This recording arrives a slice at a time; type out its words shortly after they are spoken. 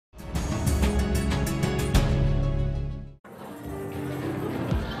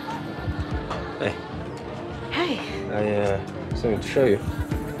Hey. Hey. I something to show you.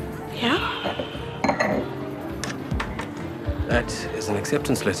 Yeah? That is an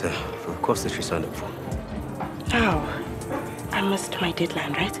acceptance letter for a course that you signed up for. Oh. I missed my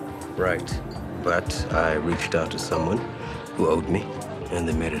deadline, right? Right. But I reached out to someone who owed me, and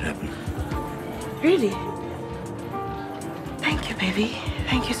they made it happen. Really? Thank you, baby.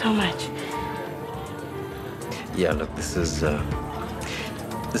 Thank you so much. Yeah, look, this is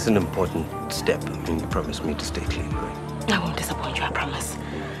an important step. I mean, you promised me to stay clean, right? I won't disappoint you, I promise.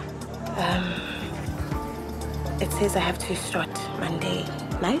 It says I have to start Monday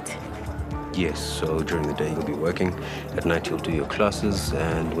night? Yes, so during the day you'll be working. At night you'll do your classes,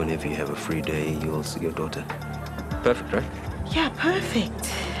 and whenever you have a free day, you'll see your daughter. Perfect, right? Yeah, perfect.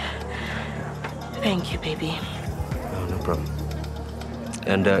 Thank you, baby. Oh, no problem.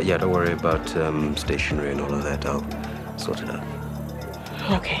 And yeah, don't worry about stationery and all of that. I'll sort it out.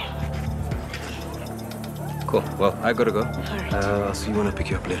 Okay. Cool. Well, I gotta go. All right. I'll see you when I pick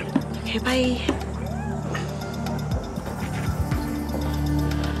you up later. Okay, bye.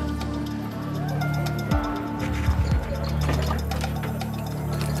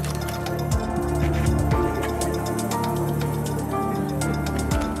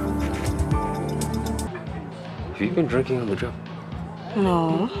 Have you been drinking on the job?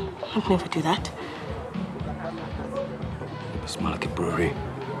 No, I'd never do that. You smell like a brewery.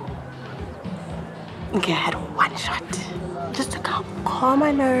 Okay, I had one shot. Just to calm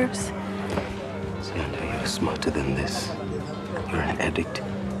my nerves. Siyanda, you're smarter than this. You're an addict.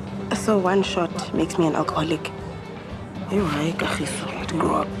 So one shot makes me an alcoholic. You're right, Kagiso. You need to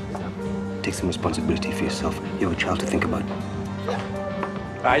grow up. Take some responsibility for yourself. You have a child to think about.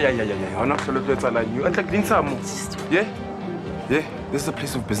 Ay. I'm not sure if it's like you. And like yeah? Yeah, this is a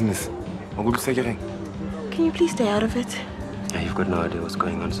place of business. Can you please stay out of it? Yeah, you've got no idea what's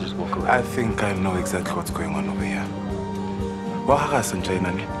going on, so just walk away. I think I know exactly what's going on over here.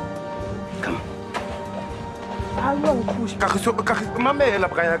 Come.